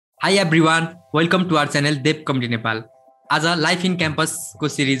Hi everyone, welcome to our channel Dev community Nepal. आज life in क्याम्पसको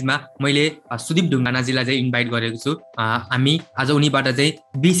सिरिजमा मैले सुदीप ढुङ्गानाजीलाई चाहिँ इन्भाइट गरेको छु। हामी आज उनीबाट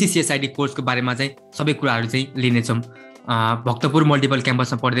चाहिँ BSc.CSIT कोर्सको बारेमा चाहिँ सबै कुराहरू चाहिँ लिनेछौँ। भक्तपुर मल्टिपल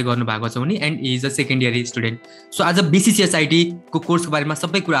क्याम्पसमा पढ्दै गर्नु भएको छ उनी and is a second year student. So आज BSc.CSIT को कोर्सको बारेमा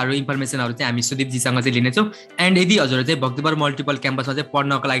सबै कुराहरू इन्फर्मेसनहरू चाहिँ हामी सुदीपजीसँग चाहिँ लिनेछौँ। एन्ड यदि हजुरहरू चाहिँ भक्तपुर मल्टिपल क्याम्पसमा चाहिँ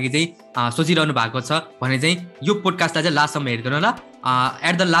पढ्नको लागि चाहिँ सोचिरहनु भएको छ भने चाहिँ यो पोडकास्टलाई चाहिँ लास्टसम्म हेरिदिनु होला।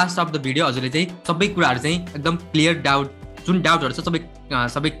 At the last of the video हजुरले चाहिँ सबै कुराहरू चाहिँ एकदम क्लियर जुन डाउटहरू छ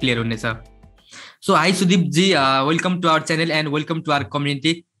सबै क्लियर हुनेछ। So high Sudeep G, welcome to our channel and welcome to our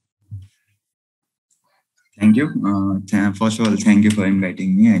community. Thank you. First of all, thank you for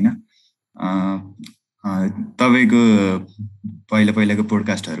inviting me. हैन तपाईको पहिलाको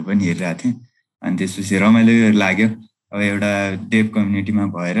पोडकास्टहरु पनि हेरिरहेको थिएँ अनि त्यसपछि रमाइलो लाग्यो। अब एउटा डेभ कम्युनिटीमा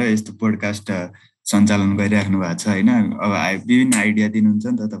भएर यस्तो पोडकास्ट सञ्चालन गरिराख्नु भएको छ हैन। अब विभिन्न आइडिया दिनुहुन्छ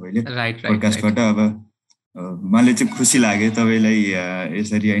नि त तपाईले पोडकास्टबाट। अब मलाई चाहिँ खुसी लाग्यो तपाईलाई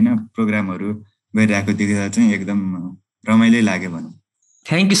यसरी हैन प्रोग्रामहरु गरिरहेको देख्दा चाहिँ एकदम रमाइलो लाग्यो भनौं।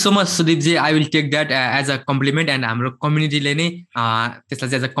 Thank you so much Sudip ji. I will take that as a compliment and हाम्रो कम्युनिटीले नै त्यसलाई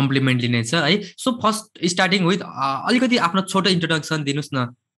चाहिँ एज अ कम्प्लिमेन्ट लिनेछ है। सो फर्स्ट स्टार्टिङ विथ अलिकति आफ्नो छोटो इन्ट्रोडक्सन दिनुस् न।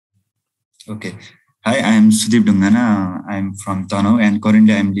 Okay. Hi, I am Sudip Dhungana. I am from Tanau and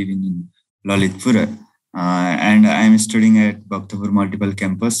currently I am living in Lalitpur. And I am studying at Bhaktapur Multiple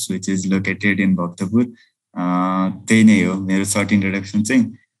Campus, which is located in Bhaktapur. त्यही नै हो मेरो short introduction चाहिँ।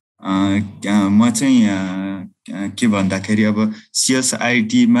 म चाहिँ के भन्दाखेरि अब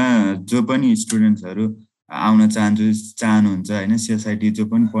CSIT मा जो पनि स्टुडेन्ट्सहरु आउन चाहनुहुन्छ हैन, CSIT जो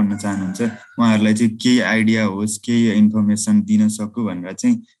पनि पढ्न चाहनुहुन्छ उहाँहरुलाई चाहिँ केही आइडिया होस्, केही इन्फर्मेसन दिन सकु भनेर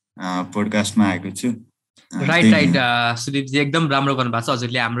चाहिँ पोडकास्टमा आएको छु। राइट सुदीप जी एकदम राम्रो गर्नु भएको छ।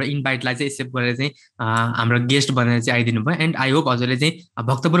 हजुरले हाम्रो इन्भाइटलाई चाहिँ एक्सेप्ट गरेर चाहिँ हाम्रो गेस्ट बनेर चाहिँ आइदिनु भयो एन्ड आई होप हजुरले चाहिँ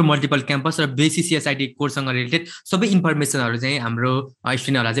भक्तपुर मल्टिपल क्याम्पस र BSc.CSIT कोर्ससँग रिलेटेड सबै इन्फर्मेसनहरू चाहिँ हाम्रो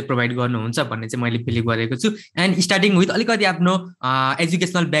स्टुडेन्टहरूलाई चाहिँ प्रोभाइड गर्नुहुन्छ भन्ने चाहिँ मैले बिलिभ गरेको छु। एन्ड स्टार्टिङ विथ अलिकति आफ्नो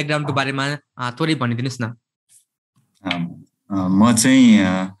एजुकेसनल ब्याकग्राउन्डको बारेमा थोरै भनिदिनुस् न। म चाहिँ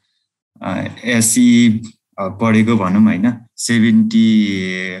SE पढेको भनौँ हैन,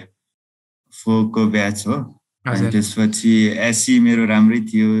 74 को ब्याच हो। अनि त्यसपछि SE मेरो राम्रै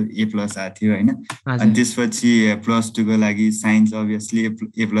थियो, A+ आएको थियो हैन। अनि त्यसपछि +2 को लागि साइन्स अभियसली A+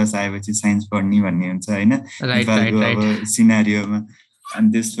 आएपछि साइन्स पढ्ने भन्ने हुन्छ हैन नेपालको अब सिनारियोमा। अनि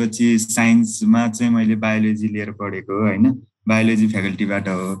त्यसपछि साइन्समा चाहिँ मैले बायोलोजी लिएर पढेको हो हैन, बायोलोजी फ्याकल्टीबाट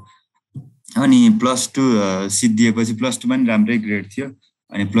हो। अनि +2 सिद्धिएपछि +2 पनि राम्रै ग्रेड थियो।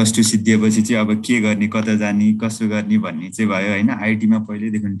 अनि +2 सिद्धिएपछि चाहिँ अब के गर्ने, कता जाने, कसो गर्ने भन्ने चाहिँ भयो हैन। आईटी मा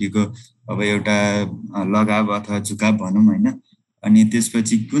पहिलेदेखिको अब एउटा लगाव अथवा झुकाव भनौँ हैन। अनि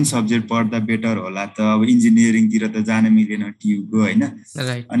त्यसपछि कुन सब्जेक्ट पढ्दा बेटर होला त, अब इन्जिनियरिङतिर त जान मिलेन टियुको हैन।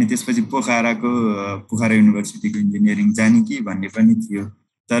 अनि त्यसपछि पोखरा युनिभर्सिटीको इन्जिनियरिङ जाने कि भन्ने पनि थियो।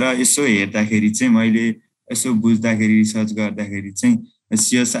 तर यसो हेर्दाखेरि चाहिँ मैले यसो बुझ्दाखेरि रिसर्च गर्दाखेरि चाहिँ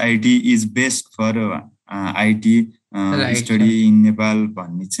CSIT is best for IT study in Nepal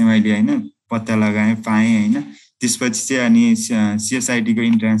भन्ने चाहिँ मैले हैन पत्ता लगाएँ, पाएँ हैन। त्यसपछि चाहिँ अनि CSIT को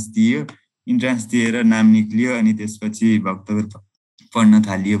इन्ट्रान्स दिएर नाम निक्लियो। अनि त्यसपछि भक्तपुर पढ्न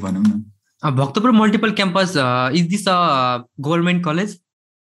थालियो भनौँ न। Bhaktapur multiple campus is this a government college?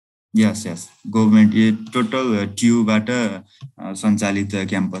 Yes government total ट्युबाट सञ्चालित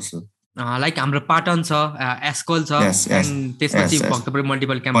क्याम्पस हो। लाइक हाम्रो पाटन छ, एस्कोल छ, त्यसपछि Bhaktapur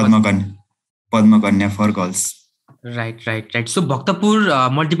multiple campus Padmakanya for girls. Right. So Bhaktapur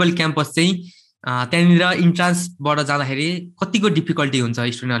multiple campus चाहिँ त्यहाँनिर इन्ट्रान्सबाट जाँदाखेरि कतिको डिफिकल्टी हुन्छ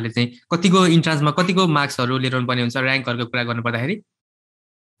स्टुडेन्टहरूले चाहिँ, कतिको इन्ट्रान्समा कतिको मार्क्सहरू लिएर पर्ने हुन्छ र्याङ्कहरूको कुरा गर्नु पर्दाखेरि?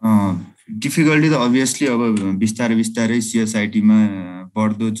 डिफिकल्टी त अभियसली अब बिस्तारै CSIT मा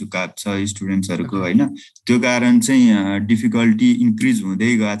बढ्दो झुकाव छ स्टुडेन्ट्सहरूको हैन। त्यो कारण चाहिँ डिफिकल्टी इन्क्रिज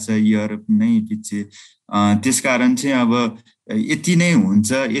हुँदै गएको छ इयर नै पछि। त्यसकारण चाहिँ अब यति नै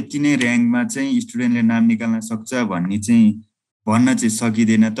हुन्छ, यति नै र्याङ्कमा चाहिँ स्टुडेन्टले नाम निकाल्न सक्छ भन्ने चाहिँ भन्न चाहिँ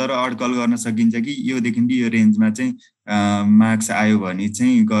सकिँदैन। तर अड्कल गर्न सकिन्छ कि योदेखि यो रेन्जमा चाहिँ मार्क्स आयो भने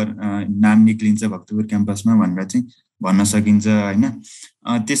चाहिँ नाम निक्लिन्छ भक्तपुर क्याम्पसमा भनेर चाहिँ भन्न सकिन्छ हैन।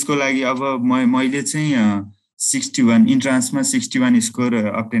 त्यसको लागि अब मैले चाहिँ 61 इन्ट्रान्समा 61 स्कोर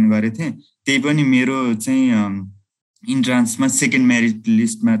अब्टेन गरेको थिएँ। त्यही पनि मेरो चाहिँ इन्ट्रान्समा सेकेन्ड मेरिट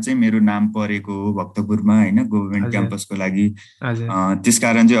लिस्टमा चाहिँ मेरो नाम परेको हो भक्तपुरमा हैन, गभर्नमेन्ट क्याम्पसको लागि।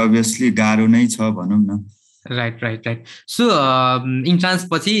 त्यसकारण चाहिँ अभियसली गाह्रो नै छ भनौँ न। राइट। सो इन्ट्रान्स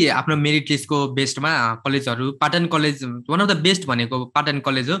पछि आफ्नो मेरिट लिस्टको बेस्टमा कलेजहरू Patan college one of the best भनेको पाटन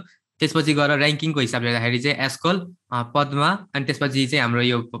कलेज हो। त्यसपछि गएर र्याङ्किङको हिसाबले हेर्दाखेरि चाहिँ एस्कोल, पद्मा अनि त्यसपछि चाहिँ हाम्रो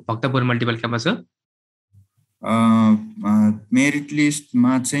यो भक्तपुर मल्टिपल क्याम्पस हो। मेरिट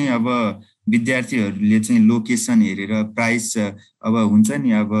लिस्टमा चाहिँ अब विद्यार्थीहरूले चाहिँ लोकेसन हेरेर प्राइस अब हुन्छ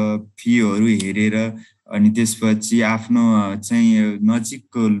नि अब फीहरू हेरेर अनि त्यसपछि आफ्नो चाहिँ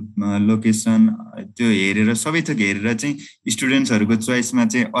नजिकको लोकेसन त्यो हेरेर सबै थोक हेरेर चाहिँ स्टुडेन्ट्सहरूको चोइसमा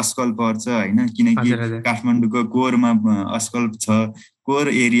चाहिँ अस्कल पर्छ होइन किनकि काठमाडौँको कोरमा अस्कल छ कोर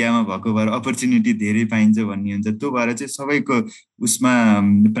एरियामा भएको भएर अपर्च्युनिटी धेरै पाइन्छ भन्ने हुन्छ त्यो भएर चाहिँ सबैको उसमा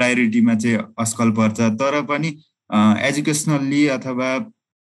प्रायोरिटीमा चाहिँ अस्कल पर्छ तर पनि एजुकेसनल्ली अथवा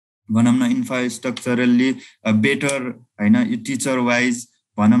भनौँ न इन्फ्रास्ट्रक्चरल्ली बेटर होइन टिचर वाइज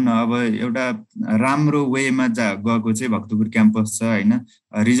भनौँ न अब एउटा राम्रो वेमा गएको चाहिँ भक्तपुर क्याम्पस छ होइन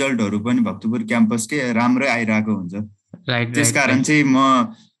रिजल्टहरू पनि भक्तपुर क्याम्पसकै राम्रै आइरहेको हुन्छ त्यसकारण चाहिँ म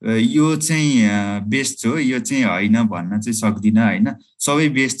यो चाहिँ बेस्ट हो यो चाहिँ होइन भन्न चाहिँ सक्दिनँ होइन सबै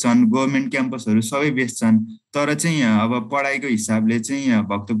बेस्ट छन् गभर्मेन्ट क्याम्पसहरू सबै बेस्ट छन् तर चाहिँ अब पढाइको हिसाबले चाहिँ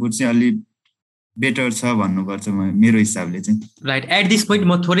भक्तपुर चाहिँ अलि बेटर छ भन्नुपर्छ मेरो हिसाबले चाहिँ राइट एट दिस पोइन्ट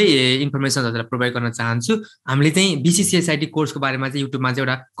म थोरै इन्फर्मेसन हजुरलाई प्रोभाइड गर्न चाहन्छु हामीले चाहिँ BSc.CSIT कोर्सको बारेमा चाहिँ युट्युबमा चाहिँ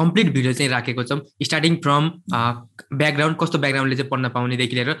एउटा कम्प्लिट भिडियो चाहिँ राखेको छौँ स्टार्टिङ फ्रम ब्याकग्राउन्ड कस्तो ब्याकग्राउन्डले चाहिँ पढ्न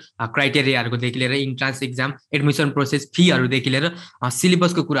पाउनेदेखि लिएर क्राइटेरियाहरूदेखि लिएर इन्ट्रान्स एक्जाम एडमिसन प्रोसेस फीहरूदेखि लिएर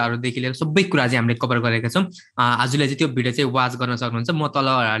सिलेबसको कुराहरूदेखि लिएर सबै कुरा चाहिँ हामीले कभर गरेका छौँ हजुरले चाहिँ त्यो भिडियो चाहिँ वाच गर्न सक्नुहुन्छ म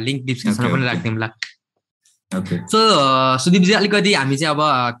तल लिङ्क डिस्क्रिप्सनमा पनि राखिदिउँला सो सुदीपजी अलिकति हामी चाहिँ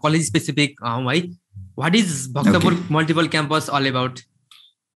अब कलेज स्पेसिफिक हौँ है what is Bhaktapur multiple campus all about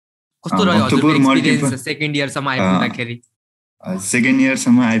कस्तो रह्यो हजुरको एक्सपिरियन्स सेकेन्ड इयरसम्म आइपुग्दाखेरि सेकेन्ड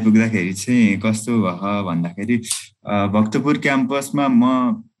इयरसम्म आइपुग्दाखेरि चाहिँ कस्तो भयो भन्दाखेरि भक्तपुर क्याम्पसमा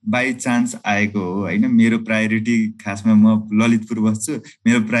म बाई चान्स आएको हो होइन मेरो प्रायोरिटी खासमा म ललितपुर बस्छु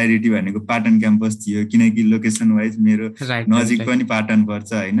मेरो प्रायोरिटी भनेको पाटन क्याम्पस थियो किनकि लोकेसन वाइज मेरो नजिक पनि पाटन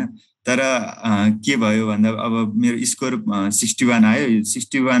पर्छ होइन तर के भयो भन्दा अब मेरो स्कोर 61 आयो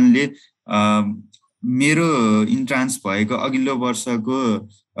 61ले मेरो इन्ट्रान्स भएको अघिल्लो वर्षको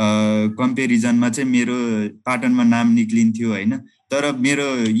कम्पेरिजनमा चाहिँ मेरो पाटनमा नाम निक्लिन्थ्यो होइन तर मेरो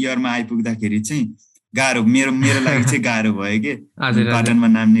इयरमा आइपुग्दाखेरि चाहिँ गाह्रो मेरो लागि चाहिँ गाह्रो भयो कि पाटनमा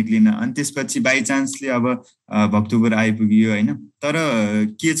नाम निक्लिन अनि त्यसपछि बाई चान्सले अब भक्तपुर आइपुग्यो होइन तर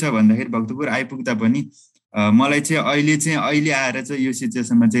के छ भन्दाखेरि भक्तपुर आइपुग्दा पनि मलाई चाहिँ अहिले आएर चाहिँ यो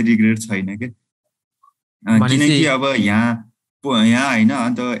सिचुएसनमा चाहिँ रिग्रेट छैन के किनकि अब यहाँ होइन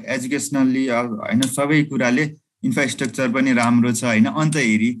अन्त एजुकेसनल्ली होइन सबै कुराले इन्फ्रास्ट्रक्चर पनि राम्रो छ होइन अन्त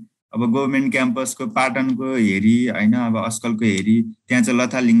हेरी अब गभर्मेन्ट क्याम्पसको पाटनको हेरी होइन अब अस्कलको हेरी त्यहाँ चाहिँ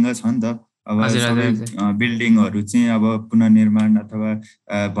लथालिङ्ग छ नि त अब सबै बिल्डिङहरू चाहिँ अब पुनर्निर्माण अथवा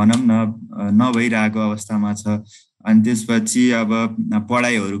भनौँ न नभइरहेको अवस्थामा छ अनि त्यसपछि अब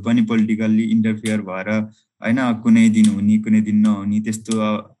पढाइहरू पनि पोलिटिकल्ली इन्टरफियर भएर होइन कुनै दिन हुने कुनै दिन नहुने त्यस्तो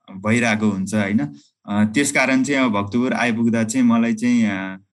भइरहेको हुन्छ होइन त्यसकारण चाहिँ अब भक्तपुर आइपुग्दा चाहिँ मलाई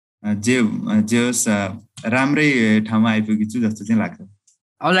चाहिँ जे होस् राम्रै ठाउँमा आइपुगेछु जस्तो चाहिँ लाग्छ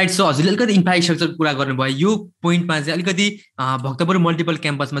अलराइट सो हजुरले अलिकति इन्फ्रास्ट्रक्चर कुरा गर्नुभयो यो पोइन्टमा चाहिँ अलिकति भक्तपुर मल्टिपल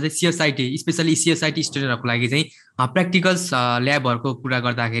क्याम्पसमा चाहिँ CSIT स्पेसली CSIT स्टुडेन्टहरूको लागि चाहिँ प्र्याक्टिकल्स ल्याबहरूको कुरा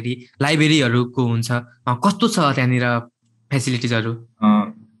गर्दाखेरि लाइब्रेरीहरूको हुन्छ कस्तो छ त्यहाँनिर फेसिलिटिजहरू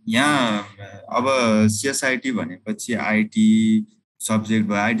यहाँ अब CSIT भनेपछि आइटी सब्जेक्ट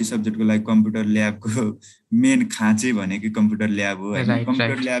भयो आइटी सब्जेक्टको लागि कम्प्युटर ल्याबको मेन खाँचै भनेको कम्प्युटर ल्याब हो होइन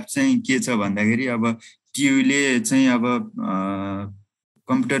कम्प्युटर ल्याब चाहिँ के छ भन्दाखेरि अब TUले चाहिँ अब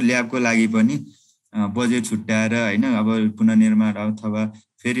कम्प्युटर ल्याबको लागि पनि बजेट छुट्याएर होइन अब पुनर्निर्माण अथवा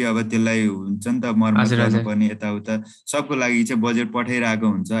फेरि अब त्यसलाई हुन्छ नि त मर्मत गर्नुपर्ने यताउता सबको लागि चाहिँ बजेट पठाइरहेको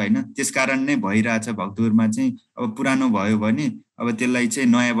हुन्छ होइन त्यसकारण नै भइरहेछ भक्तपुरमा चाहिँ अब पुरानो भयो भने अब त्यसलाई चाहिँ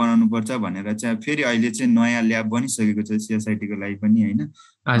नयाँ बनाउनु पर्छ भनेर चाहिँ फेरि अहिले चाहिँ नयाँ ल्याब बनिसकेको छ CSITको लागि पनि होइन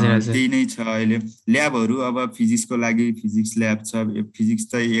त्यही नै छ अहिले ल्याबहरू अब फिजिक्सको लागि फिजिक्स ल्याब छ फिजिक्स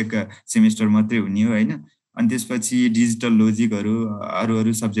चाहिँ एक सेमेस्टर मात्रै हुने हो होइन अनि त्यसपछि डिजिटल लोजिकहरू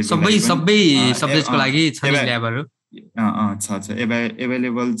अरू सब्जेक्टको लागि छ ल्याबहरू छ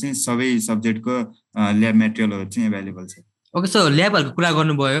एभाइलेबल चाहिँ सबै सब्जेक्टको ल्याब मेटेरियलहरू चाहिँ एभाइलेबल छ ओके सो ल्याबहरूको कुरा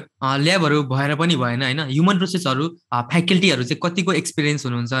गर्नुभयो ल्याबहरू भएर पनि भएन होइन ह्युमन रिसोर्सहरू फ्याकल्टीहरू चाहिँ कतिको एक्सपिरियन्स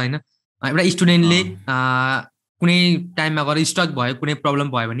हुनुहुन्छ होइन एउटा स्टुडेन्टले कुनै टाइममा गएर स्टक भयो कुनै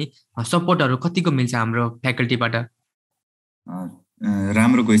प्रब्लम भयो भने सपोर्टहरू कतिको मिल्छ हाम्रो फ्याकल्टीबाट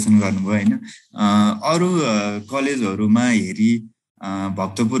राम्रो क्वेसन गर्नुभयो होइन अरू कलेजहरूमा हेरी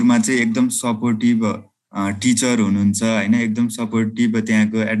भक्तपुरमा चाहिँ एकदम सपोर्टिभ टिचर हुनुहुन्छ होइन एकदम सपोर्टिभ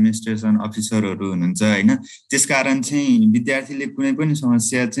त्यहाँको एडमिनिस्ट्रेसन अफिसरहरू हुनुहुन्छ होइन त्यसकारण चाहिँ विद्यार्थीले कुनै पनि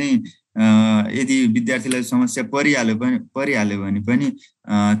समस्या चाहिँ यदि विद्यार्थीलाई समस्या परिहाल्यो भने पनि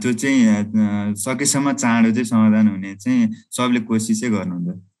त्यो चाहिँ सकेसम्म चाँडो चाहिँ समाधान हुने चाहिँ सबले कोसिसै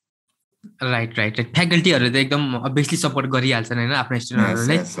गर्नुहुन्छ राइट फ्याकल्टीहरू त एकदम अभियसली सपोर्ट गरिहाल्छन् होइन आफ्नो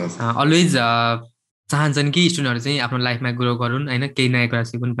स्टुडेन्टहरूले अलवेज चाहन्छन् कि स्टुडेन्टहरू चाहिँ आफ्नो लाइफमा ग्रो गरून् होइन, केही नयाँ कुरा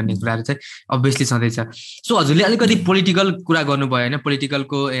सिकुन् भन्ने कुराहरू चाहिँ अभियसली सधैँ छ। सो हजुरले अलिकति पोलिटिकल कुरा गर्नुभयो होइन,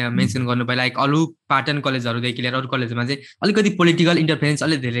 पोलिटिकलको मेन्सन गर्नुभयो, लाइक अरू पाटन कलेजहरूदेखि लिएर अरू कलेजमा चाहिँ अलिकति पोलिटिकल इन्टरफेरेन्स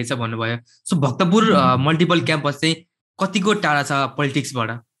अलिक धेरै छ भन्नुभयो। सो भक्तपुर मल्टिपल क्याम्पस चाहिँ कतिको टाढा छ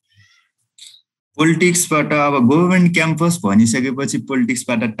पोलिटिक्सबाट? पोलिटिक्सबाट अब गभर्मेन्ट क्याम्पस भनिसकेपछि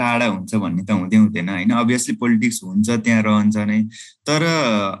पोलिटिक्सबाट टाढा हुन्छ भन्ने त हुँदैन होइन। अभियसली पोलिटिक्स हुन्छ, त्यहाँ रहन्छ नै, तर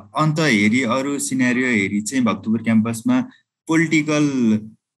अन्त हेरी अरू सिनेरियो हेरी चाहिँ भक्तपुर क्याम्पसमा पोलिटिकल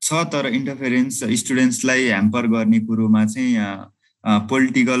छ, तर इन्टरफेरेन्स स्टुडेन्ट्सलाई ह्याम्पर गर्ने कुरोमा चाहिँ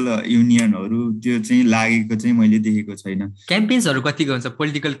पोलिटिकल युनियनहरू त्यो चाहिँ लागेको चाहिँ मैले देखेको छैन। क्याम्पेन्सहरू कतिको हुन्छ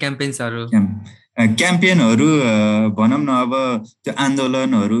पोलिटिकल क्याम्पेन्सहरू? क्याम्पेनहरू भनौँ न, अब त्यो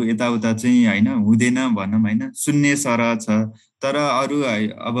आन्दोलनहरू यताउता चाहिँ होइन हुँदैन भनौँ होइन, सुन्ने सरह छ, तर अरू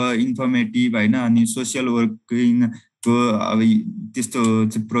अब इन्फर्मेटिभ होइन अनि सोसियल वर्किङको अब त्यस्तो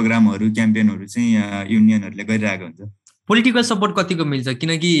प्रोग्रामहरू क्याम्पेनहरू चाहिँ युनियनहरूले गरिरहेको हुन्छ। पोलिटिकल सपोर्ट कतिको मिल्छ?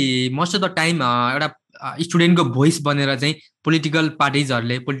 किनकि मोस्ट अफ द टाइम एउटा स्टुडेन्टको भोइस बनेर चाहिँ पोलिटिकल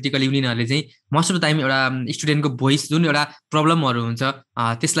पार्टिजहरूले, पोलिटिकल युनियनहरूले चाहिँ मोस्ट अफ द टाइम एउटा स्टुडेन्टको भोइस, जुन एउटा प्रब्लमहरू हुन्छ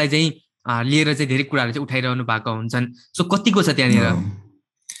त्यसलाई चाहिँ लिएर चाहिँ धेरै कुराहरू चाहिँ उठाइरहनु भएको हुन्छन्। सो कतिको छ त्यहाँनिर?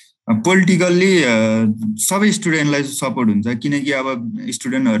 पोलिटिकल्ली सबै स्टुडेन्टलाई सपोर्ट हुन्छ, किनकि अब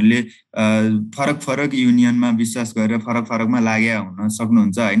स्टुडेन्टहरूले फरक फरक युनियनमा विश्वास गरेर फरक फरकमा लागेका हुन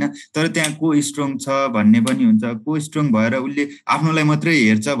सक्नुहुन्छ होइन, तर त्यहाँ को स्ट्रङ छ भन्ने पनि हुन्छ, को स्ट्रङ भएर उसले आफ्नोलाई मात्रै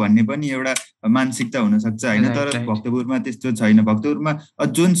हेर्छ भन्ने पनि एउटा मानसिकता हुनसक्छ होइन। तर भक्तपुरमा त्यस्तो छैन। भक्तपुरमा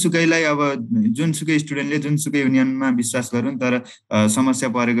जुनसुकैलाई अब जुनसुकै स्टुडेन्टले जुनसुकै युनियनमा विश्वास गरून्, तर समस्या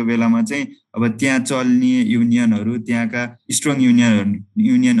परेको बेलामा चाहिँ अब त्यहाँ चल्ने युनियनहरू, त्यहाँका स्ट्रङ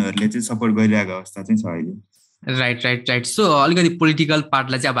युनियनहरूले चाहिँ सपोर्ट गरिरहेको अवस्था चाहिँ छ अहिले। राइट। सो अलिकति पोलिटिकल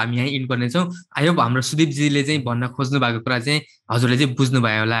पार्टलाई चाहिँ अब हामी यहीँ इन्ड गर्नेछौँ। आई होप हाम्रो सुदीपजीले चाहिँ भन्न खोज्नु भएको कुरा चाहिँ हजुरले चाहिँ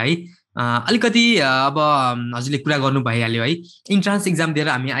बुझ्नुभयो होला है। अलिकति अब हजुरले कुरा गर्नु भइहाल्यो है, इन्ट्रान्स इक्जाम दिएर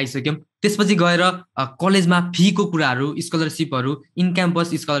हामी आइसक्यौँ, त्यसपछि गएर कलेजमा फीको कुराहरू, स्कलरसिपहरू, इन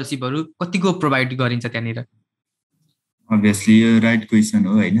क्याम्पस स्कलरसिपहरू कतिको प्रोभाइड गरिन्छ त्यहाँनिर? अभियसली यो राइट क्वेसन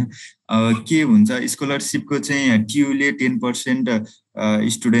हो होइन। के हुन्छ स्कलरसिपको चाहिँ टियुले 10%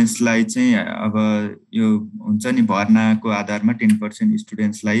 स्टुडेन्ट्सलाई चाहिँ अब यो हुन्छ नि भर्नाको आधारमा 10%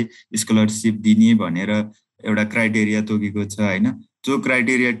 स्टुडेन्ट्सलाई स्कलरसिप दिने भनेर एउटा क्राइटेरिया तोकेको छ होइन। त्यो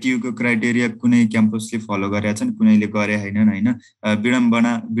क्राइटेरिया टियुको क्राइटेरिया कुनै क्याम्पसले फलो गरेका छन्, कुनैले गरे छैनन् होइन।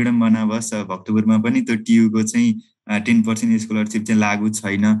 विडम्बनावश भक्तपुरमा पनि त्यो टियुको चाहिँ 10% स्कलरसिप चाहिँ लागू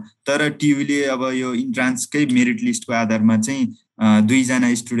छैन। तर टियुले अब यो इन्ट्रान्सकै मेरिट लिस्टको आधारमा चाहिँ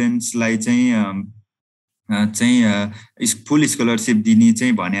 2जना स्टुडेन्ट्सलाई चाहिँ फुल स्कलरसिप दिने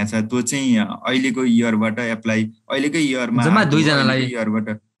चाहिँ भनेको छ। त्यो चाहिँ अहिलेको इयरबाट एप्लाई, अहिलेकै इयरमा इयरबाट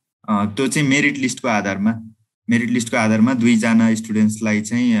त्यो चाहिँ मेरिट लिस्टको आधारमा 2जना स्टुडेन्ट्सलाई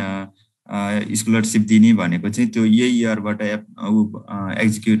चाहिँ स्कलरसिप दिने भनेको चाहिँ त्यो यही इयरबाट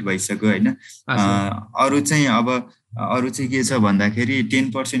एक्जिक्युट भइसक्यो होइन। अरू चाहिँ के छ भन्दाखेरि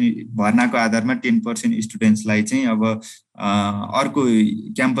 10% भर्नाको आधारमा 10% स्टुडेन्ट्सलाई चाहिँ अब अर्को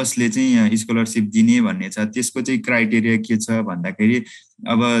क्याम्पसले चाहिँ स्कलरसिप दिने भन्ने छ। त्यसको चाहिँ क्राइटेरिया के छ भन्दाखेरि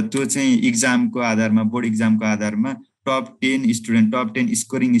अब त्यो चाहिँ इक्जामको आधारमा, बोर्ड इक्जामको आधारमा टप 10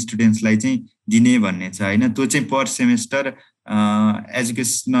 स्कोरिङ स्टुडेन्ट्सलाई चाहिँ दिने भन्ने छ होइन। त्यो चाहिँ पर सेमेस्टर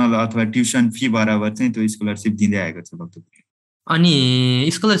एजुकेसनल अथवा ट्युसन फी बराबर चाहिँ त्यो स्कलरसिप दिँदै आएको छ भक्तपुरले। अनि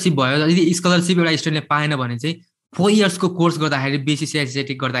स्कलरसिप भयो, यदि स्कलरसिप एउटा स्टुडेन्टले पाएन भने चाहिँ 4 इयर्सको कोर्स गर्दाखेरि, BSc.CSIT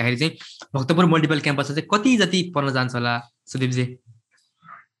गर्दाखेरि चाहिँ भक्तपुर मल्टिपल क्याम्पस चाहिँ कति जति पर्न जान्छ होला सुदीपजी?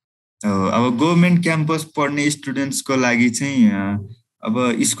 अब गभर्मेन्ट क्याम्पस पढ्ने स्टुडेन्ट्सको लागि चाहिँ अब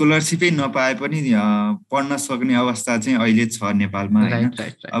स्कलरसिपै नपाए पनि पढ्न सक्ने अवस्था चाहिँ अहिले छ नेपालमा होइन।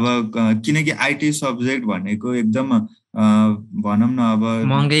 अब किनकि आइटी सब्जेक्ट भनेको एकदम भनौँ न अब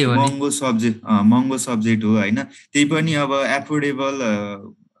महँगो सब्जेक्ट हो होइन। त्यही पनि अब एफोर्डेबल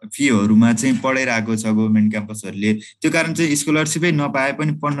फीहरूमा चाहिँ पढाइरहेको छ गभर्मेन्ट क्याम्पसहरूले। त्यो कारण चाहिँ स्कलरसिपै नपाए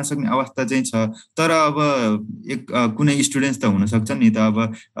पनि पढ्न सक्ने अवस्था चाहिँ छ। तर अब कुनै स्टुडेन्ट्स त हुनसक्छ नि त अब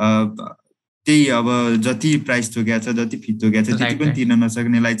त्यही अब जति प्राइस तोकेको छ, जति फी तोकेको छ, त्यति पनि तिर्न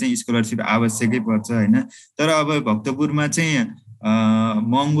नसक्नेलाई चाहिँ स्कलरसिप आवश्यकै पर्छ होइन। तर अब भक्तपुरमा चाहिँ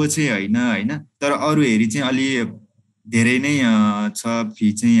महँगो चाहिँ होइन, तर अरू हेरी चाहिँ अलि धेरै नै छ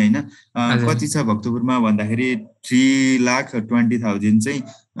फी चाहिँ होइन। कति छ भक्तपुरमा भन्दाखेरि 3,20,000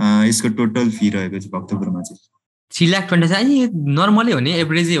 चाहिँ यसको टोटल फी रहेको छ भक्तपुरमा चाहिँ। 3,20,000 नर्मलै हो नि,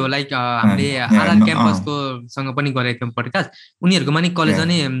 एभरेजै हो। लाइक हामीले आरआर क्याम्पसको सँग पनि गरेको थियौँ पडकास्ट, उनीहरूको पनि कलेजमा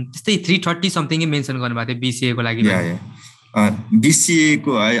नि त्यस्तै 330 समथिङै मेन्सन गर्नुभएको थियो BCA को लागि। BCA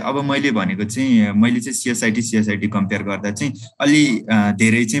को अब मैले भनेको चाहिँ मैले चाहिँ CSIT कम्पेयर गर्दा चाहिँ अलि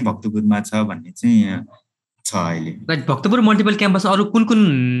धेरै चाहिँ भक्तपुरमा छ भन्ने चाहिँ छ अहिले। राइट, भक्तपुर मल्टिपल क्याम्पसमा अरू कुन कुन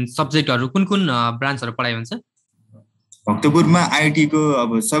सब्जेक्टहरू कुन कुन ब्रान्चहरू पढाइ हुन्छ? भक्तपुरमा आइटीको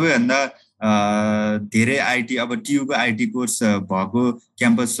अब सबैभन्दा धेरै आइटी अब टियुको आइटी कोर्स भएको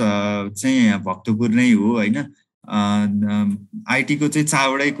क्याम्पस चाहिँ भक्तपुर नै हो होइन। आइटीको चाहिँ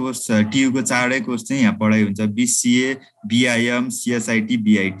 4वटै कोर्स, टियुको 4वटै कोर्स चाहिँ यहाँ पढाइ हुन्छ। BCA, BIM, CSIT,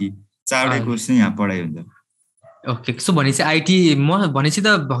 BIT 4वटै course चाहिँ यहाँ पढाइ हुन्छ। ओके, सो भनेपछि आइटी भनेपछि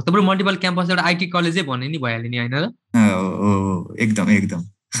त भक्तपुर मल्टिपल क्याम्पस एउटा आइटी कलेजै भन्ने नि भइहाल्यो नि होइन र? एकदम एकदम।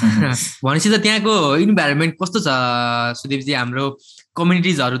 भनेपछि त त्यहाँको इन्भाइरोमेन्ट कस्तो छ सुदीपजी? हाम्रो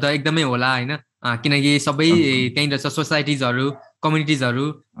कम्युनिटिजहरू त एकदमै होला होइन, किनकि सबै त्यहीँनिर छ, सोसाइटिजहरू कम्युनिटिजहरू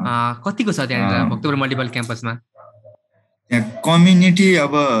कतिको छ त्यहाँनिर भक्तपुर मल्टिपल क्याम्पसमा? त्यहाँ कम्युनिटी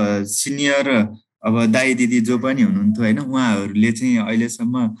अब सिनियर अब दाइ दिदी जो पनि हुनुहुन्थ्यो होइन, उहाँहरूले चाहिँ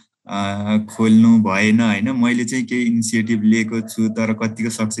अहिलेसम्म खोल्नु भएन होइन। मैले चाहिँ केही इनिसिएटिभ लिएको छु, तर कतिको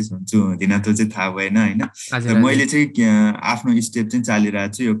सक्सेस हुन्छु हुँदिन त्यो चाहिँ थाहा भएन होइन। मैले चाहिँ आफ्नो स्टेप चाहिँ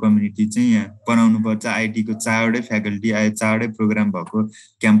चालिरहेको छु। यो कम्युनिटी चाहिँ बनाउनु पर्छ। आइटीको 4वटै फ्याकल्टी 4वटै प्रोग्राम भएको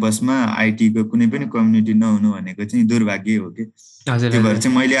क्याम्पसमा आइटीको कुनै पनि कम्युनिटी नहुनु भनेको चाहिँ दुर्भाग्य हो कि। त्यो भएर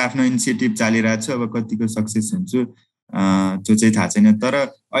चाहिँ मैले आफ्नो इनिसिएटिभ चालिरहेको छु। अब कतिको सक्सेस हुन्छु त्यो चाहिँ थाहा छैन, तर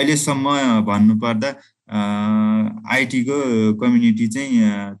अहिलेसम्म भन्नुपर्दा आइटीको कम्युनिटी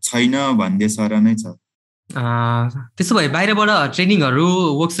चाहिँ छैन भन्ने सर नै छ। त्यसो भए बाहिरबाट ट्रेनिङहरू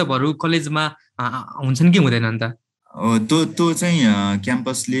वर्कसपहरू कलेजमा हुन्छन् कि हुँदैन अन्त? त्यो चाहिँ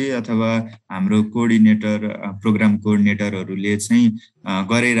क्याम्पसले अथवा हाम्रो कोअर्डिनेटर प्रोग्राम कोअर्डिनेटरहरूले चाहिँ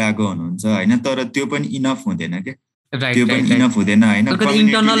गराइरहेको हुनुहुन्छ होइन, तर त्यो पनि इनफ हुँदैन के। त्यो पनि इनफ हुँदैन होइन।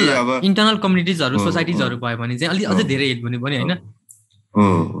 इन्टरनल कम्युनिटिजहरू सोसाइटिजहरू भयो भने चाहिँ अलि अझै धेरै हेल्प हुने पनि होइन। हो,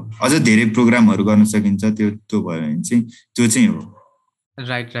 अझ धेरै प्रोग्रामहरू गर्न सकिन्छ। त्यो भयो भने चाहिँ त्यो चाहिँ हो।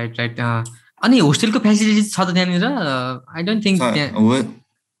 राइट। अनि होस्टेलको फेसिलिटिज छ त त्यहाँनिर? आई डोन्ट थिङ्क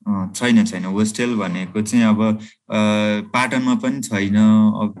छैन। होस्टेल भनेको चाहिँ अब पाटनमा पनि छैन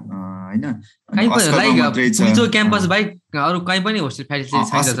होइन। क्याम्पस बाहेक अरू कहीँ पनि होस्टेल फेसिलिटी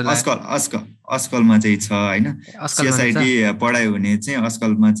छैन जस्तो लाग्छ। अस्कलमा चाहिँ छ होइन। CSIT पढाइ हुने चाहिँ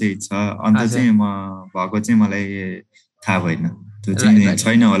अस्कलमा चाहिँ छ। अन्त चाहिँ म भएको चाहिँ मलाई थाहा भएन। त्यो चाहिँ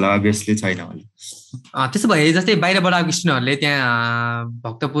छैन होला, अभियसली छैन होला। त्यसो भए जस्तै बाहिरबाट आएको स्टुडेन्टहरूले त्यहाँ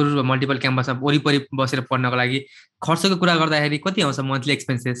भक्तपुर मल्टिपल क्याम्पसमा वरिपरि बसेर पढ्नको लागि खर्चको कुरा गर्दाखेरि कति आउँछ मन्थली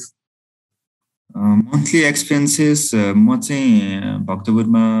एक्सपेन्सेस? मन्थली एक्सपेन्सेस म चाहिँ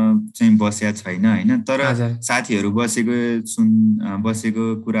भक्तपुरमा चाहिँ बसेको छैन होइन, तर साथीहरू बसेको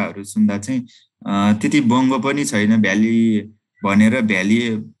कुराहरू सुन्दा चाहिँ त्यति महँगो पनि छैन। भ्याली भनेर भ्याली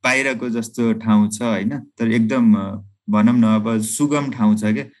बाहिरको जस्तो ठाउँ छ होइन, तर एकदम भनौँ न अब सुगम ठाउँ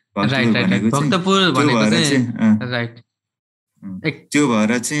छ क्या भक्तपुर भनेको चाहिँ। त्यो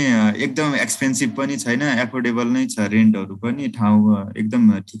भएर चाहिँ एकदम एक्सपेन्सिभ पनि छैन, एफोर्डेबल नै छ। रेन्टहरू पनि ठाउँ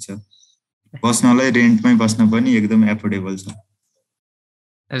एकदम ठिक छ, बस्नलाई रेन्टमै बस्न पनि एकदम एफोर्डेबल छ।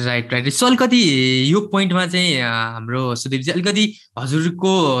 राइट। सो अलिकति यो पोइन्टमा चाहिँ हाम्रो सुदीप चाहिँ अलिकति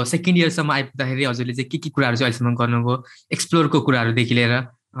हजुरको सेकेन्ड इयरसम्म आइपुग्दाखेरि हजुरले चाहिँ के कुराहरू चाहिँ अहिलेसम्म गर्नुभयो, एक्सप्लोरको कुराहरूदेखि लिएर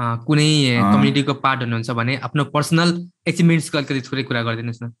कुनै कम्युनिटीको पार्ट हुनुहुन्छ भने आफ्नो पर्सनल एचिभमेन्ट्सको अलिकति थोरै कुरा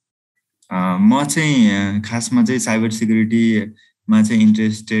गरिदिनुहोस् न। म चाहिँ खासमा चाहिँ साइबर सिक्युरिटीमा चाहिँ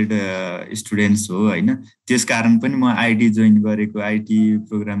इन्ट्रेस्टेड स्टुडेन्ट्स हो होइन। त्यस कारण पनि म आइटी जोइन गरेको, आइटी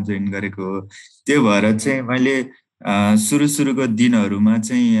प्रोग्राम जोइन गरेको हो। त्यो भएर चाहिँ मैले सुरुको दिनहरूमा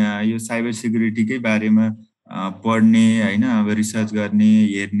चाहिँ यो साइबर सिक्युरिटीकै बारेमा पढ्ने होइन, अब रिसर्च गर्ने,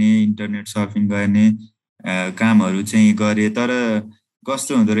 हेर्ने, इन्टरनेट सर्फिङ गर्ने कामहरू चाहिँ गरेँ। तर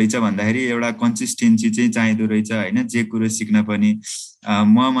कस्तो हुँदो रहेछ भन्दाखेरि एउटा कन्सिस्टेन्सी चाहिँ चाहिँदो रहेछ होइन, जे कुरो सिक्न पनि।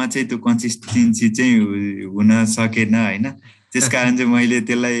 ममा चाहिँ त्यो कन्सिस्टेन्सी चाहिँ हुन सकेन होइन। त्यस कारण चाहिँ मैले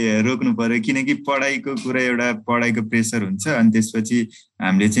त्यसलाई रोक्नु पर्यो, किनकि पढाइको कुरा एउटा पढाइको प्रेसर हुन्छ, अनि त्यसपछि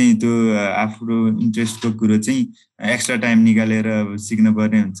हामीले चाहिँ त्यो आफ्नो इन्ट्रेस्टको कुरो चाहिँ एक्स्ट्रा टाइम निकालेर सिक्न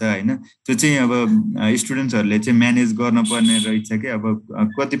पर्ने हुन्छ होइन। त्यो चाहिँ अब स्टुडेन्ट्सहरूले चाहिँ म्यानेज गर्न पर्ने रहेछ कि। अब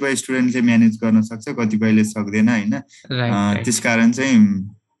कतिपय स्टुडेन्टले म्यानेज गर्न सक्छ, कतिपयले सक्दैन होइन। त्यस कारण चाहिँ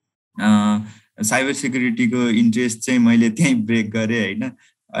साइबर सिक्युरिटीको इन्ट्रेस्ट चाहिँ मैले त्यहीँ ब्रेक गरेँ होइन।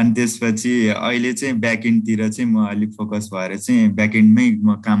 अनि त्यसपछि अहिले चाहिँ ब्याकएन्डतिर चाहिँ म अलिक फोकस भएर चाहिँ ब्याकएन्डमै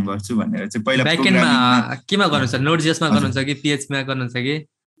म काम गर्छु भनेर चाहिँ। पहिला ब्याकएन्डमा केमा गर्नुहुन्छ? नोड.जेएसमा गर्नुहुन्छ कि PHP मा गर्नुहुन्छ कि?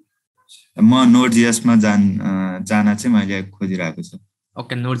 म नोड.जेएसमा जान चाहिँ मैले खोजिरहेको छु।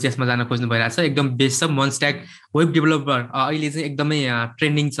 ओके, नोड.जेएसमा जान खोज्नु भइरहेको छ, एकदम बेस्ट छ। मोनस्ट्याक वेब डेभलपर अहिले चाहिँ एकदमै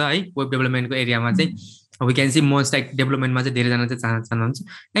ट्रेन्डिङ छ है वेब डेभलपमेन्टको एरियामा चाहिँ। वी क्यान सी मोनस्ट्याक डेभलपमेन्टमा चाहिँ धेरैजना चाहिँ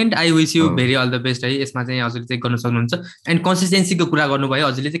चाहनुहुन्छ। And I wish you very all the best है। यसमा चाहिँ हजुरले चाहिँ गर्न सक्नुहुन्छ। एन्ड कन्सिस्टेन्सीको कुरा गर्नुभयो,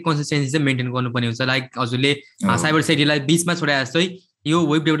 हजुरले चाहिँ कन्सिस्टेन्सी चाहिँ मेन्टेन गर्नुपर्ने हुन्छ। लाइक हजुरले साइबर सिक्युरिटीलाई बिचमा छोडे जस्तै यो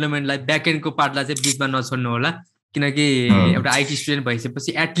वेब डेभलपमेन्टलाई ब्याकएन्डको पार्टलाई चाहिँ बिचमा नछोड्नु होला, किनकि एउटा आइटी स्टुडेन्ट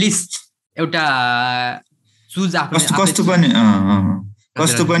भइसकेपछि एटलिस्ट एउटा चुज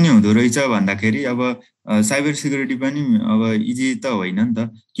कस्तो पनि हुँदो रहेछ भन्दाखेरि अब साइबर सिक्युरिटी पनि अब इजी त होइन नि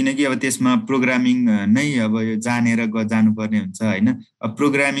त, किनकि अब त्यसमा प्रोग्रामिङ नै अब यो जानेर जानुपर्ने हुन्छ होइन। अब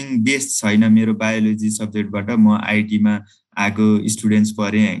प्रोग्रामिङ बेस्ड छैन। मेरो बायोलोजी सब्जेक्टबाट म आइटीमा आएको स्टुडेन्ट्स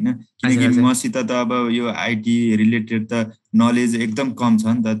परेँ होइन, किनकि मसित त अब यो आइटी रिलेटेड त नलेज एकदम कम छ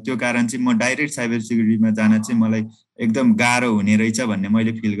नि त। त्यो कारण चाहिँ म डाइरेक्ट साइबर सिक्युरिटीमा जान चाहिँ मलाई एकदम गाह्रो हुने रहेछ भन्ने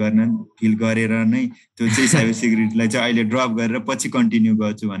मैले फिल गरेर नै त्यो चाहिँ साइबर सिक्युरिटीलाई चाहिँ अहिले ड्रप गरेर पछि कन्टिन्यू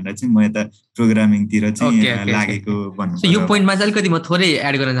गर्छु भनेर चाहिँ म यता प्रोग्रामिङतिर चाहिँ लागेको भन्नु। यो पोइन्टमा चाहिँ अलिकति म थोरै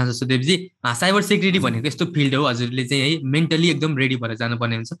एड गर्न चाहन्छु सुदेवजी। साइबर सिक्युरिटी भनेको यस्तो फिल्ड हो, हजुरले चाहिँ है मेन्टली एकदम रेडी भएर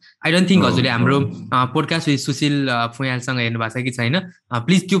जानुपर्ने हुन्छ। आई डोन्ट थिङ्क हजुरले हाम्रो पोडकास्ट सुशील फुयालसँग हेर्नु भएको छ कि छैन,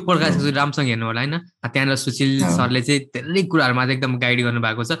 प्लिज त्यो पोडकास्ट राम्रोसँग हेर्नु होला होइन। त्यहाँनिर सुशील सरले चाहिँ धेरै कुराहरूमा चाहिँ एकदम गाइड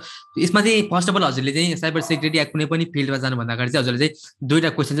गर्नुभएको छ। यसमा चाहिँ फर्स्ट अफ अल हजुरले चाहिँ साइबर सिक्युरिटी या कुनै पनि फिल्डमा जानुभन्दा अगाडि चाहिँ हजुरले चाहिँ दुईवटा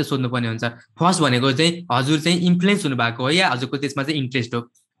क्वेसन चाहिँ सोध्नुपर्ने हुन्छ। फर्स्ट भनेको चाहिँ हजुर चाहिँ इन्फ्लुएन्स हुनुभएको हो या हजुरको त्यसमा चाहिँ इन्ट्रेस्ट हो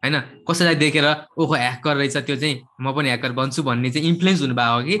होइन। कसैलाई देखेर ओहो ह्याकर रहेछ त्यो चाहिँ म पनि ह्याकर बन्छु भन्ने चाहिँ इन्फ्लुएन्स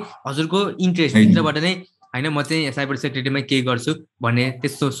हुनुभएको हो कि हजुरको इन्ट्रेस्ट भित्रबाट नै होइन म चाहिँ साइबर सेक्युरिटीमा के गर्छु भन्ने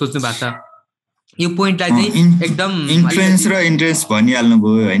त्यस्तो सोच्नु भएको छ। यो पोइन्टलाई चाहिँ एकदम इन्फ्लुएन्स र इन्ट्रेस्ट भनिहाल्नु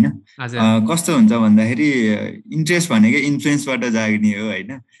भयो होइन। कस्तो हुन्छ भन्दाखेरि इन्ट्रेस्ट भनेको इन्फ्लुएन्सबाट जाग्ने हो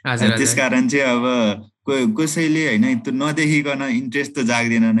होइन। त्यसकारण चाहिँ अब कसैले होइन त्यो नदेखिकन इन्ट्रेस्ट त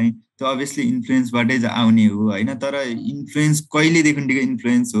जाग्दैन नै, त्यो अभियसली इन्फ्लुएन्सबाटै आउने हो होइन। तर इन्फ्लुएन्स कहिलेदेखिको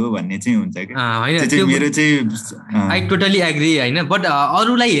इन्फ्लुएन्स हो भन्ने चाहिँ हुन्छ कि मेरो चाहिँ आई टोटली एग्री होइन। बट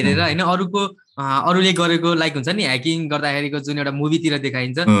अरूलाई हेरेर होइन अरूले गरेको लाइक हुन्छ नि ह्याकिङ गर्दाखेरिको जुन एउटा मुभीतिर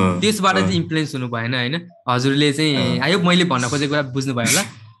देखाइन्छ त्यसबाट चाहिँ इन्फ्लुएन्स हुनु भएन होइन। हजुरले चाहिँ आयो मैले भन्न खोजेको कुरा बुझ्नुभयो होला।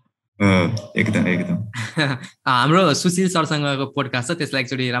 एकदम हाम्रो सुशील सरसँगको पोडकास्ट छ, त्यसलाई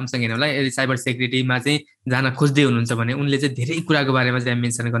एकचोटि राम्रोसँग हेर्नु होला। यदि साइबर सेक्युरिटीमा चाहिँ जान खोज्दै हुनुहुन्छ भने उनले चाहिँ धेरै कुराको बारेमा चाहिँ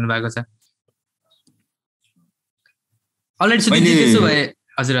मेन्सन गर्नुभएको छ। अलरेडी सुशील त्यसो भए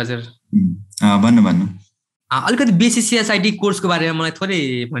हजुर भन्नु अलिकति BSc.CSIT कोर्सको बारेमा मलाई थोरै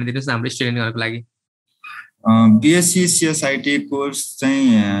भनिदिनुहोस् न हाम्रो स्टुडेन्टहरूको लागि। BSc.CSIT कोर्स चाहिँ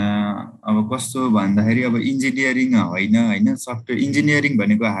अब कस्तो भन्दाखेरि अब इन्जिनियरिङ होइन सफ्टवेयर इन्जिनियरिङ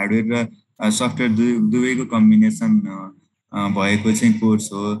भनेको हार्डवेयर र सफ्टवेयर दुवैको कम्बिनेसन भएको चाहिँ कोर्स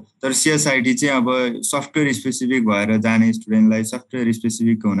हो। तर CSIT चाहिँ अब सफ्टवेयर स्पेसिफिक भएर जाने स्टुडेन्टलाई, सफ्टवेयर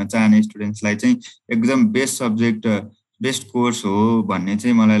स्पेसिफिक हुन चाहने स्टुडेन्ट्सलाई चाहिँ एकदम बेस्ट कोर्स हो भन्ने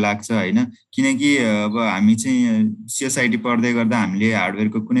चाहिँ मलाई लाग्छ होइन। किनकि अब हामी चाहिँ CSIT पढ्दै गर्दा हामीले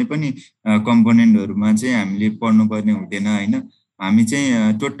हार्डवेयरको कुनै पनि कम्पोनेन्टहरूमा चाहिँ हामीले पढ्नुपर्ने हुँदैन होइन। हामी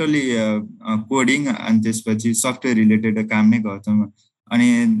चाहिँ टोटल्ली कोडिङ अनि त्यसपछि सफ्टवेयर रिलेटेड काम नै गर्छौँ। अनि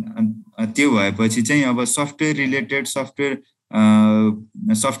त्यो भएपछि चाहिँ अब सफ्टवेयर रिलेटेड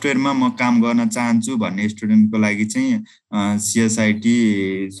सफ्टवेयरमा म काम गर्न चाहन्छु भन्ने स्टुडेन्टको लागि चाहिँ CSIT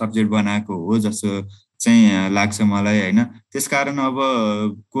सब्जेक्ट बनाएको हो जस्तो चाहिँ लाग्छ मलाई होइन। त्यसकारण अब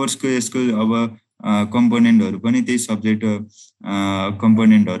कोर्सको यसको अब कम्पोनेन्टहरू पनि त्यही सब्जेक्ट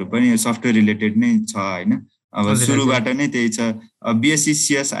कम्पोनेन्टहरू पनि सफ्टवेयर रिलेटेड नै छ होइन। अब सुरुबाट नै त्यही छ।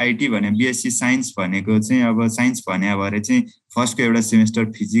 BSc.CSIT भने BSc साइन्स भनेको चाहिँ अब साइन्स भने भएर चाहिँ फर्स्टको एउटा सेमेस्टर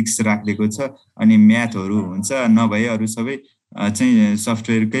फिजिक्स राखिदिएको छ अनि म्याथहरू हुन्छ, नभए अरू सबै चाहिँ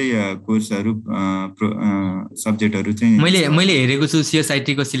सफ्टवेयरकै कोर्सहरू सब्जेक्टहरू चाहिँ मैले हेरेको छु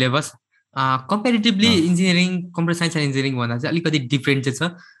CSIT को syllabus comparatively engineering computer science and engineering भन्दा चाहिँ अलिकति डिफ्रेन्ट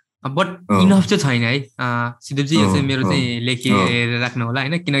चाहिँ छ। बट इनफ चाहिँ छैन है सिद्धुजी। यो चाहिँ मेरो चाहिँ लेखेर राख्नु होला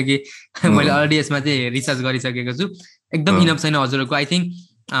होइन, किनकि मैले अलरेडी यसमा चाहिँ रिसर्च गरिसकेको छु। एकदम इनफ छैन हजुरहरूको। आई थिङ्क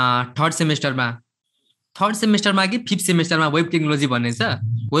थर्ड सेमेस्टरमा कि फिफ्थ सेमेस्टरमा वेब टेक्नोलोजी भन्ने छ।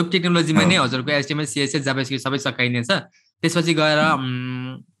 वेब टेक्नोलोजीमा नै हजुरको HTML CSS जाभास्क्रिप्ट सबै सकाइनेछ। त्यसपछि गएर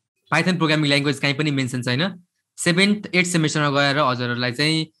पाइथन प्रोग्रामिङ ल्याङ्ग्वेज कहीँ पनि मेन्सन छैन। 7th 8th सेमेस्टरमा गएर हजुरहरूलाई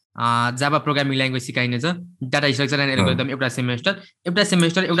चाहिँ जाभा programming language सिकाइनेछ। Data structure and algorithm एउटा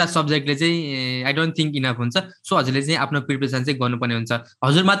सेमेस्टर एउटा सब्जेक्टले चाहिँ आई डोन्ट थिङ्क इनफ हुन्छ। सो हजुरले चाहिँ आफ्नो प्रिपरेसन चाहिँ गर्नुपर्ने हुन्छ।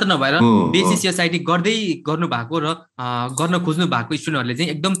 हजुर मात्र नभएर BSc.CSIT गर्नु भएको र गर्न खोज्नु भएको स्टुडेन्टहरूले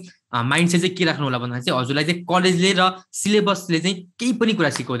चाहिँ एकदम माइन्डसेट चाहिँ के राख्नु होला भन्दाखेरि चाहिँ हजुरलाई चाहिँ कलेजले र सिलेबसले चाहिँ केही पनि कुरा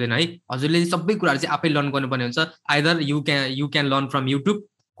सिकाउँदैन है। हजुरले सबै कुराहरू चाहिँ आफै लर्न गर्नुपर्ने हुन्छ। Either you can learn from YouTube,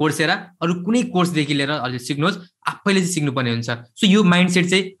 Coursera, अरू कुनै कोर्सदेखि लिएर हजुरले सिक्नुहोस्, आफैले चाहिँ सिक्नुपर्ने हुन्छ। सो यो माइन्डसेट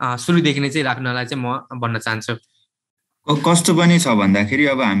चाहिँ सुरुदेखि नै चाहिँ राख्नलाई चाहिँ म भन्न चाहन्छु। कस्तो पनि छ भन्दाखेरि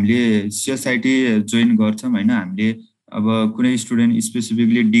अब हामीले CSIT जोइन गर्छौँ होइन। हामीले अब कुनै स्टुडेन्ट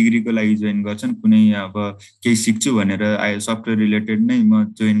स्पेसिफिकली डिग्रीको लागि जोइन गर्छन्, कुनै अब केही सिक्छु भनेर सफ्टवेयर रिलेटेड नै म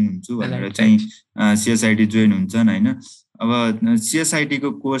जोइन हुन्छु भनेर चाहिँ CSIT जोइन हुन्छन् होइन। अब CSIT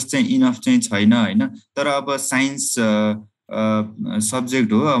को कोर्स चाहिँ इनफ चाहिँ छैन होइन। तर अब साइन्स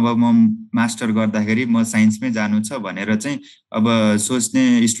सब्जेक्ट हो, अब म मास्टर गर्दाखेरि म साइन्समै जानु छ भनेर चाहिँ अब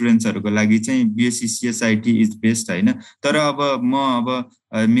सोच्ने स्टुडेन्ट्सहरूको लागि चाहिँ BSc CSIT इज बेस्ट होइन। तर अब म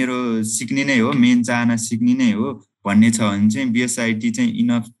मेरो सिक्ने नै हो, मेन चाहना सिक्ने नै हो भन्ने छ भने चाहिँ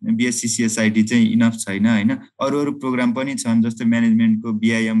BSc CSIT चाहिँ इनफ छैन होइन। अरू प्रोग्राम पनि छन्, जस्तै म्यानेजमेन्टको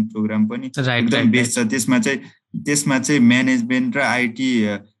BIM प्रोग्राम पनि एकदम बेस्ट छ। त्यसमा चाहिँ म्यानेजमेन्ट र IT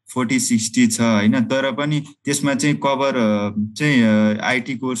 40-60 छ होइन। तर पनि त्यसमा चाहिँ कभर चाहिँ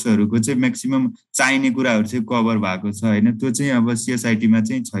IT कोर्सहरूको चाहिँ म्याक्सिमम चाहिने कुराहरू चाहिँ कभर भएको छ होइन। त्यो चाहिँ अब CSIT मा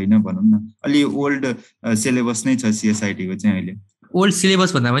चाहिँ छैन भनौँ न, अलि ओल्ड सिलेबस नै छ CSIT को चाहिँ अहिले। ओल्ड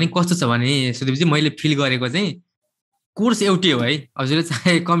सिलेबस भन्दा पनि कस्तो छ भने सुदीपजी, मैले फिल गरेको चाहिँ कोर्स एउटै हो है। हजुरले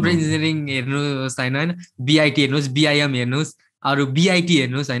चाहे कम्प्युटर इन्जिनियरिङ हेर्नुहोस् होइन, BIT हेर्नुहोस्, BIM हेर्नुहोस्, अरू BIT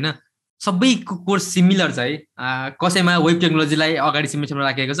हेर्नुहोस् होइन, सबैको कोर्स सिमिलर छ है। कसैमा वेब टेक्नोलोजीलाई अगाडि सेमेस्टरमा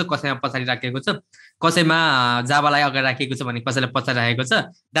राखेको छ, कसैमा पछाडि राखेको छ, कसैमा जावालाई अगाडि राखेको छ भने कसैलाई पछाडि राखेको छ।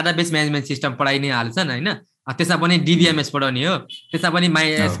 डाटाबेस म्यानेजमेन्ट सिस्टम पढाइ नै हाल्छन् होइन। त्यसमा पनि DBMS पढाउने हो, त्यसमा पनि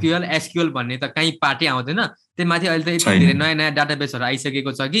MySQL SQL भन्ने त कहीँ पार्टै आउँदैन। त्यही माथि अहिले त यति धेरै नयाँ डटाबेसहरू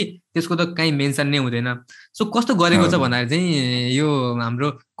आइसकेको छ कि त्यसको त कहीँ मेन्सन नै हुँदैन। सो कस्तो गरेको छ भन्दाखेरि चाहिँ यो हाम्रो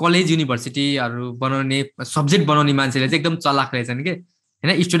कलेज युनिभर्सिटीहरू बनाउने, सब्जेक्ट बनाउने मान्छेले चाहिँ एकदम चलाक रहेछन् कि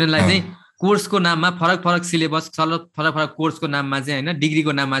होइन। स्टुडेन्टलाई चाहिँ कोर्सको नाममा फरक सिलेबस, फरक कोर्सको नाममा चाहिँ होइन,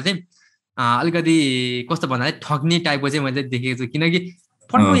 डिग्रीको नाममा चाहिँ अलिकति कस्तो भन्दाखेरि ठग्ने टाइपको चाहिँ मैले देखेको छु। किनकि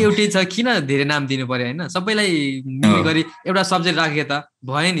फन्डो एउटै छ, किन धेरै नाम दिनु पर्यो होइन। सबैलाई मिल्ने गरी एउटा सब्जेक्ट राखे त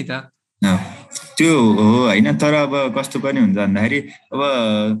भयो नि त। त्यो हो होइन। तर अब कस्तो पनि हुन्छ भन्दाखेरि अब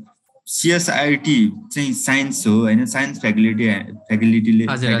CSIT चाहिँ साइन्स हो होइन, साइन्स फ्याकल्टीले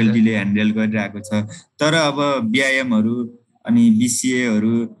ह्यान्डल गरिरहेको छ। तर अब BIMहरू अनि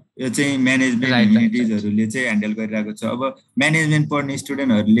BCAहरू यो चाहिँ म्यानेजमेन्ट ह्युमेनिटिजहरूले चाहिँ ह्यान्डल गरिरहेको छ। अब म्यानेजमेन्ट पढ्ने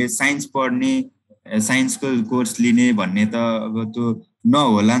स्टुडेन्टहरूले साइन्स पढ्ने, साइन्सको कोर्स लिने भन्ने त अब त्यो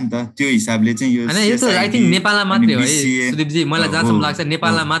नहोला नि त। त्यो हिसाबले चाहिँ यो आई थिङ्क नेपालमा मात्रै हो है सुदीपजी, मलाई जहाँसम्म लाग्छ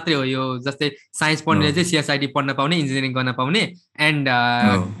नेपालमा मात्रै हो यो। जस्तै साइन्स पढ्नेले चाहिँ CSIT पढ्न पाउने, इन्जिनियरिङ गर्न पाउने, एन्ड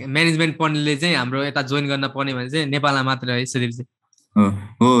म्यानेजमेन्ट पढ्नेले चाहिँ हाम्रो यता जोइन गर्न पाउने भने चाहिँ नेपालमा मात्रै है सुदीपजी।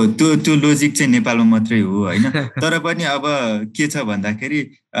 हो त्यो लोजिक चाहिँ नेपालमा मात्रै हो होइन। तर पनि अब के छ भन्दाखेरि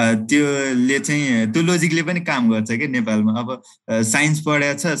त्यो लोजिकले पनि काम गर्छ कि नेपालमा। अब साइन्स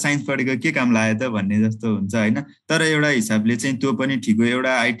पढेको छ, साइन्स पढेको के काम लाग्यो त भन्ने जस्तो हुन्छ होइन। तर एउटा हिसाबले चाहिँ त्यो पनि ठिक हो,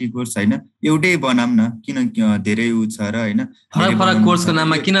 एउटा IT कोर्स होइन, एउटै बनाऊँ न, किन धेरै उ छ र होइन। फरक कोर्सको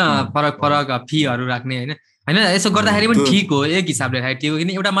नाममा किन फरक फीहरू राख्ने होइन। यसो गर्दाखेरि पनि ठिक हो, एक हिसाबले ठिक हो।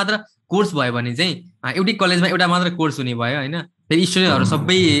 किन एउटा मात्र कोर्स भयो भने चाहिँ एउटै कलेजमा एउटा मात्र कोर्स हुने भयो होइन। फेरि स्टुडेन्टहरू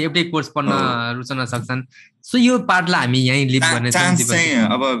सबै एउटै कोर्स पढ्न रुचाउन सक्छन्। सो यो पार्टलाई हामी यहीँ लिभ गर्ने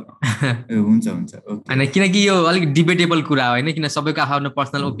अब हुन्छ होइन, किनकि यो अलिक डिबेटेबल कुरा हो होइन। किन सबैको आफ्नो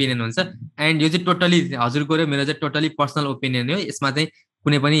पर्सनल ओपिनियन हुन्छ, एन्ड यो चाहिँ टोटली हजुरको र मेरो चाहिँ टोटली पर्सनल ओपिनियन हो। यसमा चाहिँ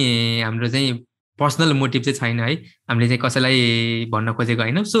कुनै पनि हाम्रो चाहिँ पर्सनल मोटिभ चाहिँ छैन है, हामीले चाहिँ कसैलाई भन्न खोजेको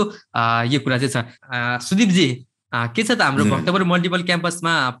होइन। सो यो कुरा चाहिँ छ। सुदीपजी के छ त हाम्रो भक्तपुर मल्टिपल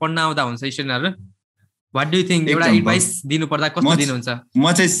क्याम्पसमा पढ्न आउँदा हुन्छ स्टुडेन्टहरू, व्हाट डु यु थिङ्क? एउटा एडभाइस दिनु पर्दा कस्तो दिनुहुन्छ?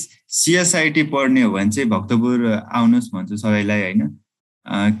 म चाहिँ CSIT पढ्ने हो भने चाहिँ भक्तपुर आउनुहोस् भन्छु सबैलाई होइन।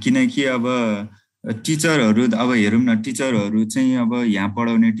 किनकि अब टिचरहरू अब हेरौँ न, टिचरहरू चाहिँ अब यहाँ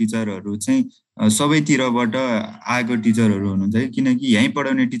पढाउने टिचरहरू चाहिँ सबैतिरबाट आएको टिचरहरू हुनुहुन्छ कि। किनकि यहीँ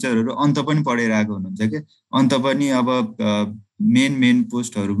पढाउने टिचरहरू अन्त पनि पढेर आएको हुनुहुन्छ कि, अन्त पनि अब मेन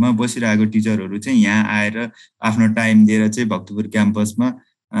पोस्टहरूमा बसिरहेको टिचरहरू चाहिँ यहाँ आएर आफ्नो टाइम दिएर चाहिँ भक्तपुर क्याम्पसमा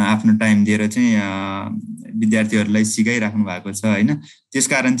आफ्नो टाइम दिएर चाहिँ विद्यार्थीहरूलाई सिकाइराख्नु भएको छ होइन।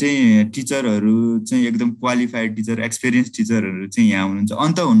 त्यसकारण चाहिँ टिचरहरू चाहिँ एकदम क्वालिफाइड टिचर, एक्सपिरियन्स टिचरहरू चाहिँ यहाँ हुनुहुन्छ।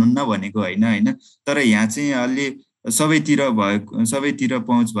 अन्त हुनुहुन्न भनेको होइन, तर यहाँ चाहिँ अलि सबैतिर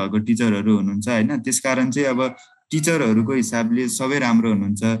पहुँच भएको टिचरहरू हुनुहुन्छ होइन। त्यसकारण चाहिँ अब टिचरहरूको हिसाबले सबै राम्रो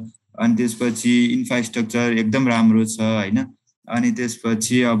हुनुहुन्छ। अनि त्यसपछि इन्फ्रास्ट्रक्चर एकदम राम्रो छ होइन। अनि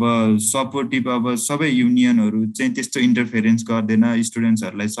त्यसपछि अब सपोर्टिभ, अब सबै युनियनहरू चाहिँ त्यस्तो इन्टरफेरेन्स गर्दैन,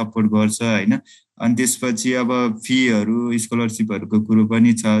 स्टुडेन्ट्सहरूलाई सपोर्ट गर्छ होइन। अनि त्यसपछि अब फीहरू, स्कलरसिपहरूको कुरो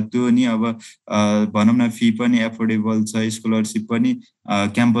पनि छ। त्यो नि अब भनौँ न, फी पनि एफोर्डेबल छ, स्कलरसिप पनि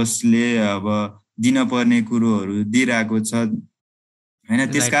क्याम्पसले अब दिन पर्ने कुरोहरू दिइरहेको छ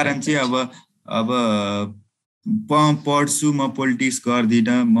होइन। त्यसकारण चाहिँ अब पढ्छु, म पोलिटिक्स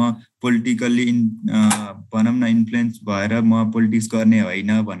गर्दिनँ, म पोलिटिकल्ली भनौँ न इन्फ्लुएन्स भएर म पोलिटिक्स गर्ने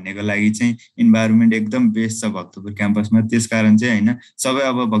होइन भन्नेको लागि चाहिँ इन्भाइरोमेन्ट एकदम बेस्ट छ भक्तपुर क्याम्पसमा। त्यसकारण चाहिँ होइन, सबै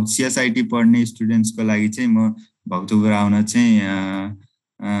अब CSIT पढ्ने स्टुडेन्ट्सको लागि चाहिँ म भक्तपुर आउन चाहिँ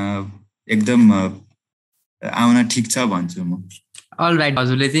एकदम आउन ठिक छ भन्छु म। अल राइट,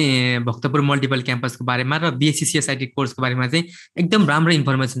 हजुरले चाहिँ भक्तपुर मल्टिपल क्याम्पसको बारेमा र BSc CSIT कोर्सको बारेमा चाहिँ एकदम राम्रो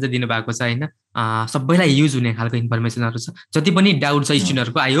इन्फर्मेसन चाहिँ दिनुभएको छ होइन। सबैलाई युज हुने खालको इन्फर्मेसनहरू छ। जति पनि डाउट छ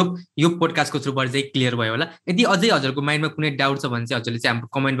स्टुडेन्टहरूको, आई होप यो पोडकास्टको थ्रुबाट चाहिँ क्लियर भयो होला। यदि अझै हजुरको माइन्डमा कुनै डाउट छ भने चाहिँ हजुरले चाहिँ हाम्रो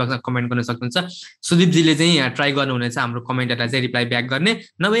कमेन्ट बक्समा कमेन्ट गर्न सक्नुहुन्छ। सुदीपजीले चाहिँ ट्राई गर्नुहुनेछ हाम्रो कमेन्टहरूलाई चाहिँ रिप्लाई ब्याक गर्ने।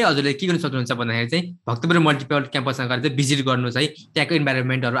 नभए हजुरले के गर्न सक्नुहुन्छ भन्दाखेरि चाहिँ भक्तपुर मल्टिपल क्याम्पसमा गएर चाहिँ भिजिट गर्नुहोस् है, त्यहाँको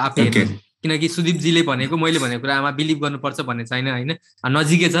इन्भाइरोमेन्टहरू आफै हेर्नुहोस्। किनकि सुदीपजीले भनेको मैले भनेको कुरामा बिलिभ गर्नुपर्छ भन्ने छैन होइन,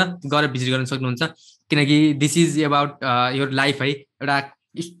 नजिकै छ, गएर भिजिट गर्न सक्नुहुन्छ। किनकि this is about your life है, एउटा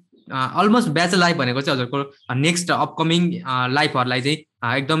अलमोस्ट ब्याचलर लाइफ भनेको चाहिँ हजुरको नेक्स्ट अपकमिङ लाइफहरूलाई चाहिँ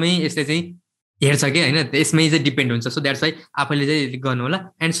एकदमै यसले चाहिँ हेर्छ कि होइन, यसमै चाहिँ डिपेन्ड हुन्छ। सो द्याट्स वाइ आफैले चाहिँ गर्नु होला।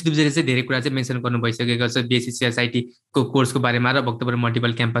 एन्ड सुदीपजीले चाहिँ धेरै कुरा चाहिँ मेन्सन गर्नु भइसकेको छ BSc.CSIT को कोर्सको बारेमा र Bhaktapur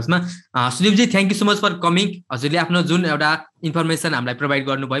multiple क्याम्पसमा। Sudeep ji thank you so much for coming. हजुरले आफ्नो जुन एउटा इन्फर्मेसन हामीलाई प्रोभाइड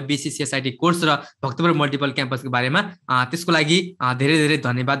गर्नुभयो BSc.CSIT कोर्स र भक्तपुर मल्टिपल क्याम्पसको बारेमा, त्यसको लागि धेरै धेरै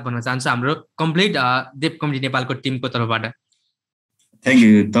धन्यवाद भन्न चाहन्छु हाम्रो कम्प्लिट देव कम्युनिटी नेपालको टिमको तर्फबाट। थ्याङ्क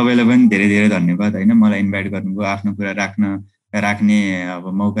यू, तपाईँलाई पनि धेरै धेरै धन्यवाद होइन, मलाई इन्भाइट गर्नुभयो, आफ्नो कुरा राख्ने अब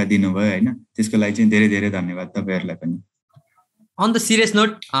मौका दिनुभयो होइन, त्यसको लागि चाहिँ धेरै धेरै धन्यवाद तपाईँहरूलाई पनि। On the serious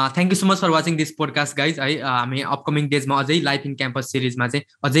note, thank you so much for watching this podcast guys है। हामी अपकमिङ डेजमा अझै लाइफ इन क्याम्पस सिरिजमा चाहिँ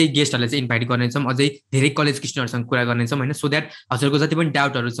अझै गेस्टहरूलाई चाहिँ इन्भाइट गर्नेछौँ, अझै धेरै कलेजको स्टुडेन्टहरूसँग कुरा गर्नेछौँ होइन, सो द्याट हजुरको जति पनि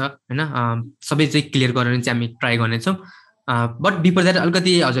डाउटहरू छ होइन सबै चाहिँ क्लियर गर्ने चाहिँ हामी ट्राई गर्नेछौँ। बट बिफोर द्याट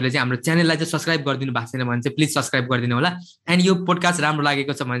अलिकति हजुरले चाहिँ हाम्रो च्यानललाई चाहिँ सब्सक्राइब गरिदिनु भएको छैन भने चाहिँ प्लिज सब्सक्राइब गरिदिनु होला। एन्ड यो पोडकास्ट राम्रो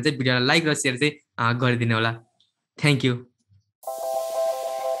लागेको छ भने चाहिँ भिडियोलाई लाइक र सेयर चाहिँ गरिदिनु होला। Thank you.